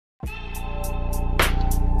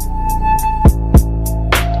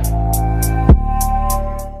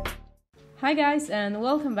Hi guys, and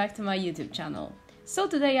welcome back to my YouTube channel. So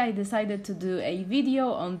today I decided to do a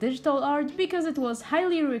video on digital art because it was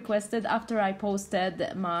highly requested after I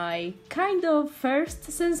posted my kind of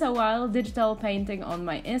first since a while digital painting on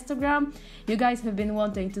my Instagram. You guys have been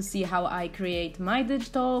wanting to see how I create my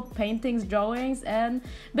digital paintings, drawings, and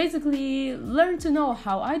basically learn to know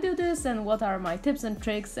how I do this and what are my tips and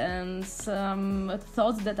tricks and some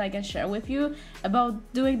thoughts that I can share with you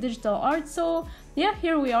about doing digital art. So yeah,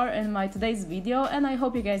 here we are in my today's video, and I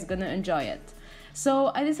hope you guys gonna enjoy it.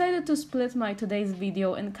 So I decided to split my today's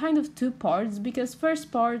video in kind of two parts, because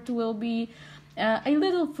first part will be a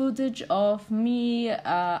little footage of me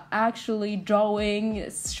actually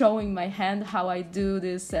drawing, showing my hand how I do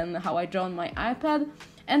this and how I draw on my iPad.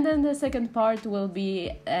 And then the second part will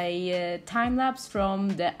be a time-lapse from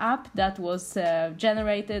the app that was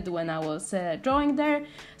generated when I was drawing there.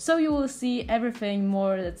 So you will see everything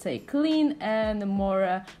more, let's say, clean and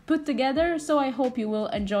more put together. So I hope you will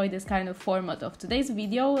enjoy this kind of format of today's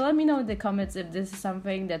video. Let me know in the comments if this is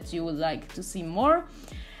something that you would like to see more.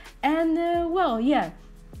 And well, yeah.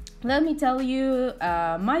 Let me tell you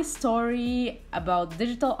my story about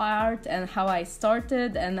digital art and how I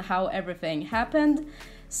started and how everything happened.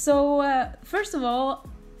 So first of all,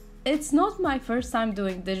 it's not my first time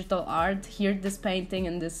doing digital art, here this painting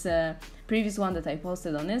and this previous one that I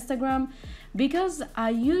posted on Instagram, because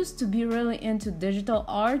I used to be really into digital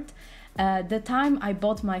art. The time I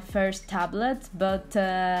bought my first tablet, but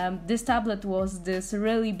this tablet was this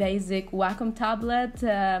really basic Wacom tablet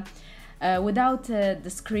without the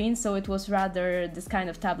screen, so it was rather this kind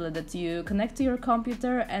of tablet that you connect to your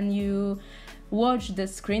computer and you watch the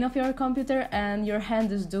screen of your computer and your hand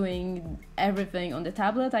is doing everything on the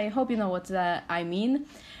tablet. I hope you know what I mean.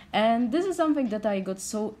 And this is something that I got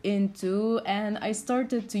so into, and I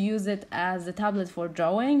started to use it as a tablet for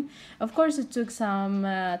drawing. Of course, it took some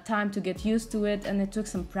time to get used to it, and it took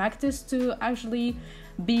some practice to actually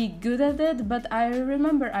be good at it, but I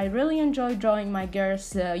remember I really enjoyed drawing my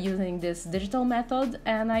girls using this digital method.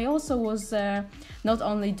 And I also was not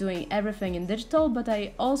only doing everything in digital, but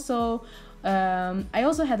I also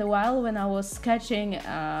had a while when I was sketching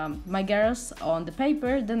my girls on the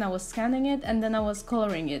paper, then I was scanning it, and then I was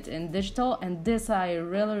coloring it in digital, and this I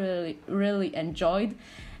really enjoyed.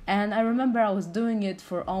 And I remember I was doing it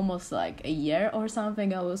for almost like a year or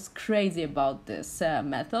something. I was crazy about this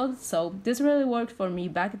method, so this really worked for me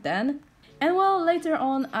back then. And well, later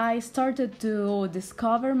on I started to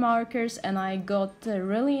discover markers, and I got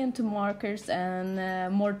really into markers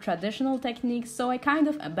and more traditional techniques, so I kind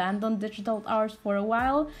of abandoned digital art for a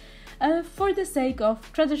while for the sake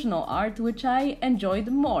of traditional art, which I enjoyed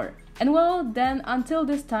more. And well, then until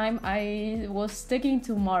this time I was sticking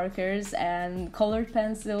to markers and colored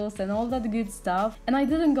pencils and all that good stuff, and I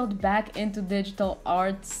didn't got back into digital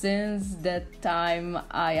art since that time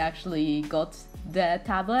I actually got the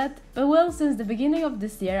tablet. But well, since the beginning of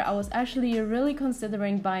this year I was actually really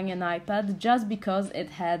considering buying an iPad, just because it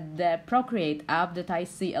had the Procreate app that I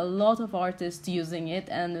see a lot of artists using it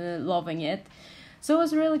and loving it. So I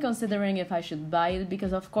was really considering if I should buy it,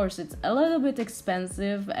 because of course it's a little bit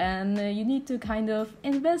expensive and you need to kind of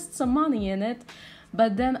invest some money in it.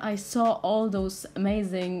 But then I saw all those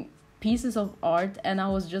amazing pieces of art and I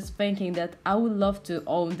was just thinking that I would love to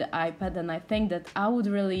own the iPad, and I think that I would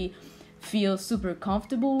really feel super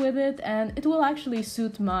comfortable with it, and it will actually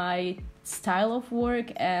suit my style of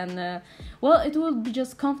work, and well, it will be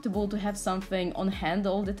just comfortable to have something on hand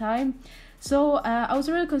all the time. So I was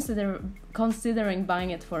really considering buying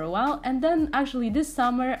it for a while, and then actually this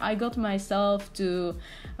summer I got myself to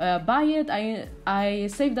buy it. I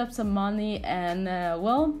saved up some money, and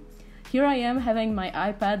well, here I am having my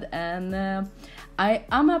iPad, and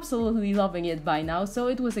I'm absolutely loving it by now, so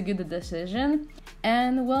it was a good decision.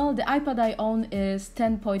 And well, the iPad I own is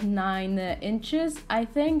 10.9 inches, I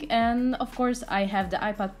think, and of course I have the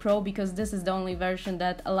iPad Pro, because this is the only version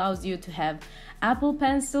that allows you to have Apple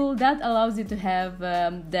Pencil, that allows you to have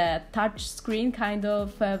the touch screen kind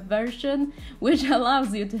of version, which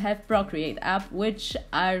allows you to have Procreate app, which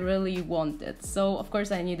I really wanted. So of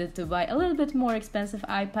course I needed to buy a little bit more expensive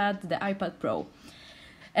iPad, the iPad Pro.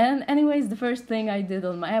 And anyways, the first thing I did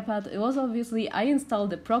on my iPad, it was obviously I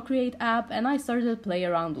installed the Procreate app and I started to play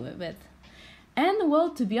around with it. And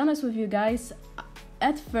well, to be honest with you guys,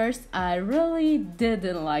 at first I really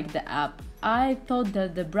didn't like the app. I thought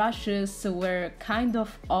that the brushes were kind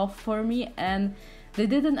of off for me and they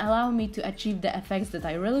didn't allow me to achieve the effects that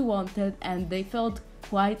I really wanted, and they felt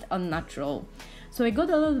quite unnatural. So I got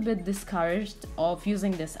a little bit discouraged of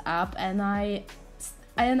using this app, and I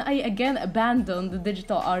and I again abandoned the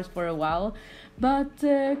digital art for a while. But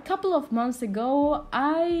a couple of months ago,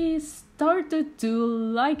 I started to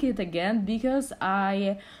like it again because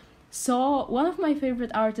I saw one of my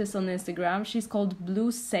favorite artists on Instagram. She's called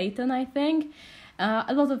Blue Satan, I think.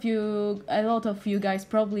 A lot of you guys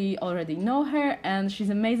probably already know her, and she's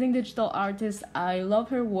an amazing digital artist. I love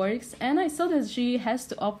her works, and I saw that she has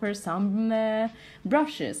to offer some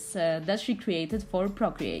brushes that she created for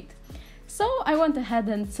Procreate. So I went ahead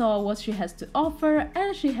and saw what she has to offer,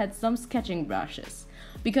 and she had some sketching brushes.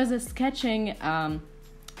 Because a sketching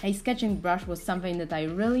brush was something that I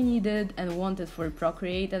really needed and wanted for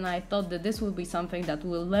Procreate, and I thought that this would be something that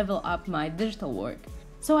will level up my digital work.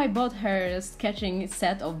 So I bought her sketching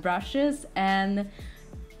set of brushes, and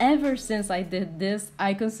ever since I did this,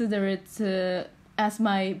 I consider it as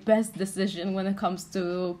my best decision when it comes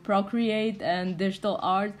to Procreate and digital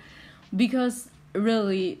art, because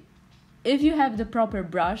really, if you have the proper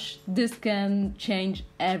brush, this can change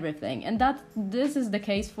everything, and this is the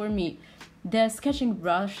case for me. The sketching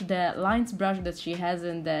brush, the lines brush that she has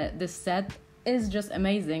in this set is just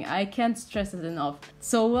amazing. I can't stress it enough.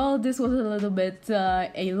 So well, this was a little bit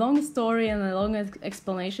a long story and a long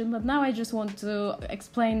explanation, but now I just want to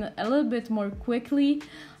explain a little bit more quickly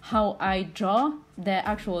how I draw the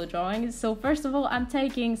actual drawings. So first of all, I'm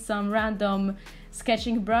taking some random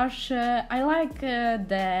sketching brush. I like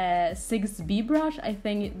the 6B brush, I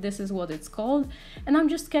think this is what it's called, and I'm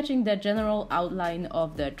just sketching the general outline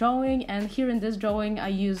of the drawing. And here in this drawing I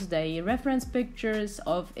used the reference pictures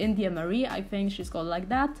of India Marie, I think she's called like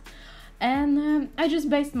that, and I just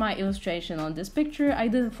based my illustration on this picture. I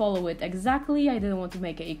didn't follow it exactly, I didn't want to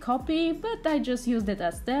make a copy, but I just used it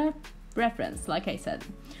as the reference, like I said.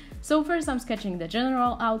 So first I'm sketching the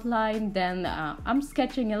general outline, then I'm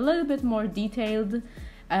sketching a little bit more detailed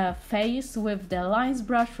face with the lines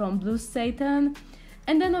brush from Blue Satan,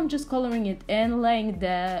 and then I'm just coloring it in, laying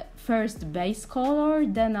the first base color,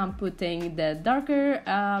 then I'm putting the darker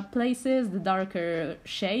places, the darker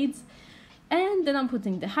shades, and then I'm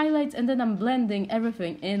putting the highlights, and then I'm blending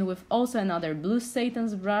everything in with also another Blue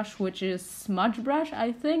Satan's brush, which is Smudge brush,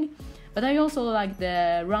 I think. But I also like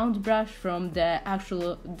the round brush from the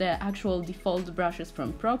actual default brushes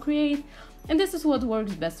from Procreate, and this is what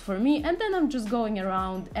works best for me. And then I'm just going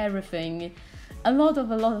around everything a lot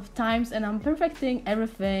of times, and I'm perfecting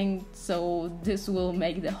everything, so this will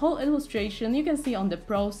make the whole illustration you can see on the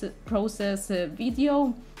process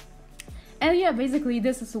video. And yeah, basically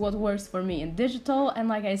this is what works for me in digital, and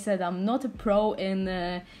like I said, I'm not a pro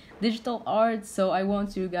in digital art, so I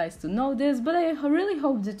want you guys to know this, but I really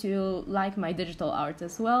hope that you like my digital art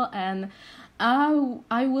as well, and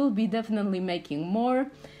I will be definitely making more.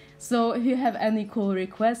 So if you have any cool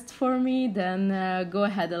requests for me, then go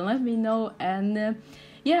ahead and let me know. And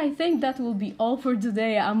yeah, I think that will be all for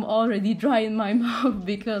today. I'm already dry in my mouth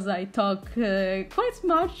because I talk quite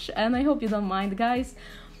much, and I hope you don't mind, guys.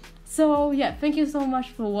 So yeah, thank you so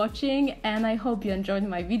much for watching, and I hope you enjoyed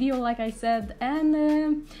my video, like I said,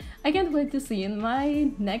 and I can't wait to see you in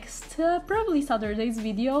my next, probably Saturday's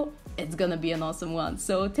video. It's gonna be an awesome one.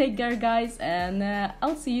 So take care, guys, and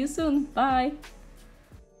I'll see you soon. Bye!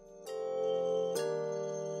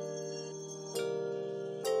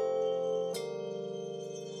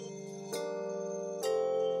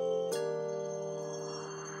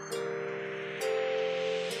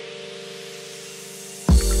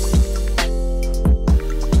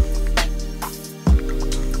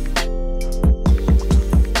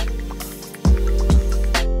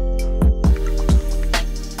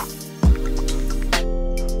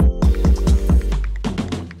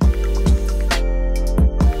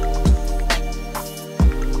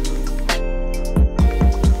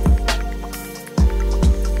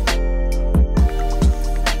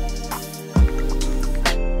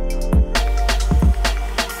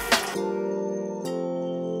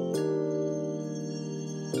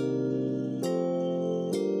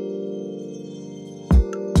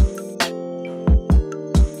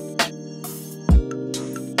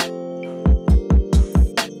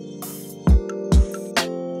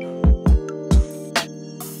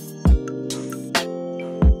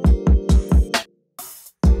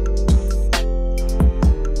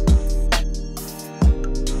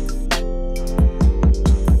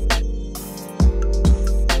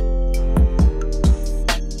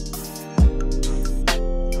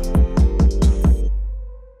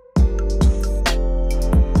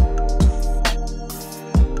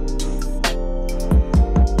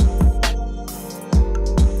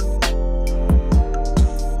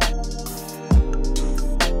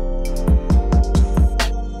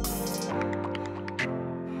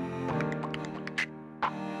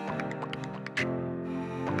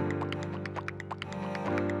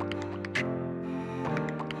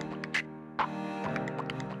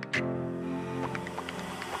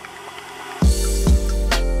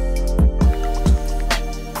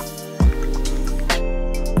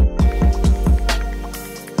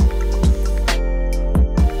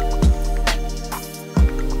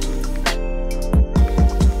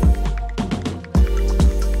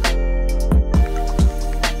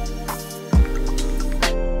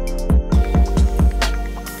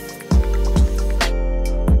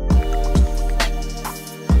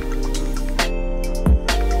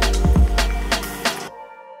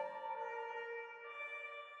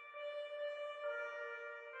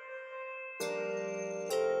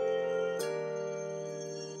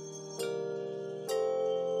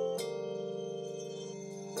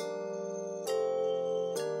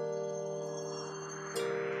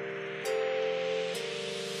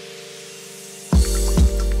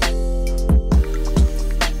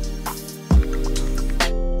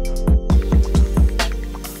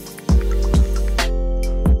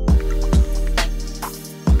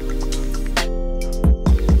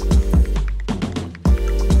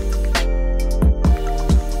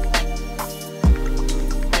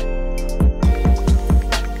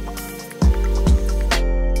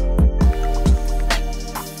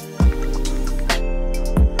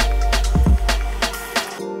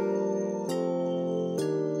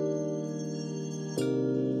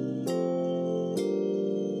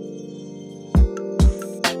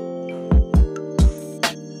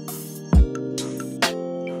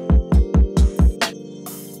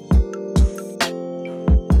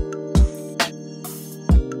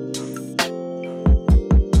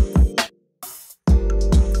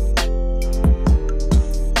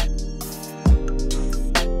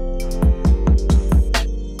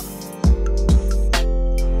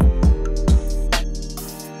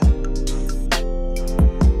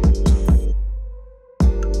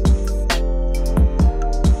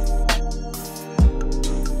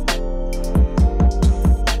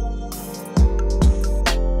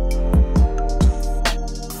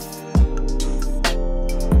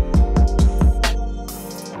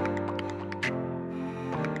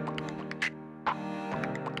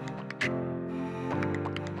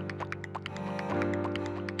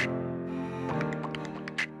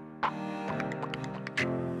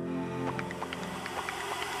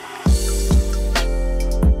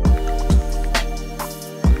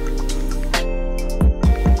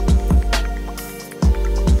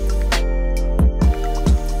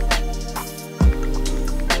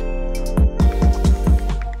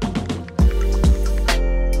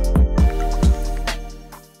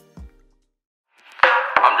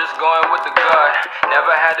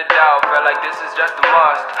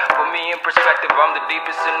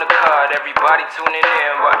 deepest in the cut. Everybody tuning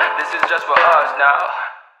in, but this is just for us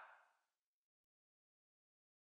now.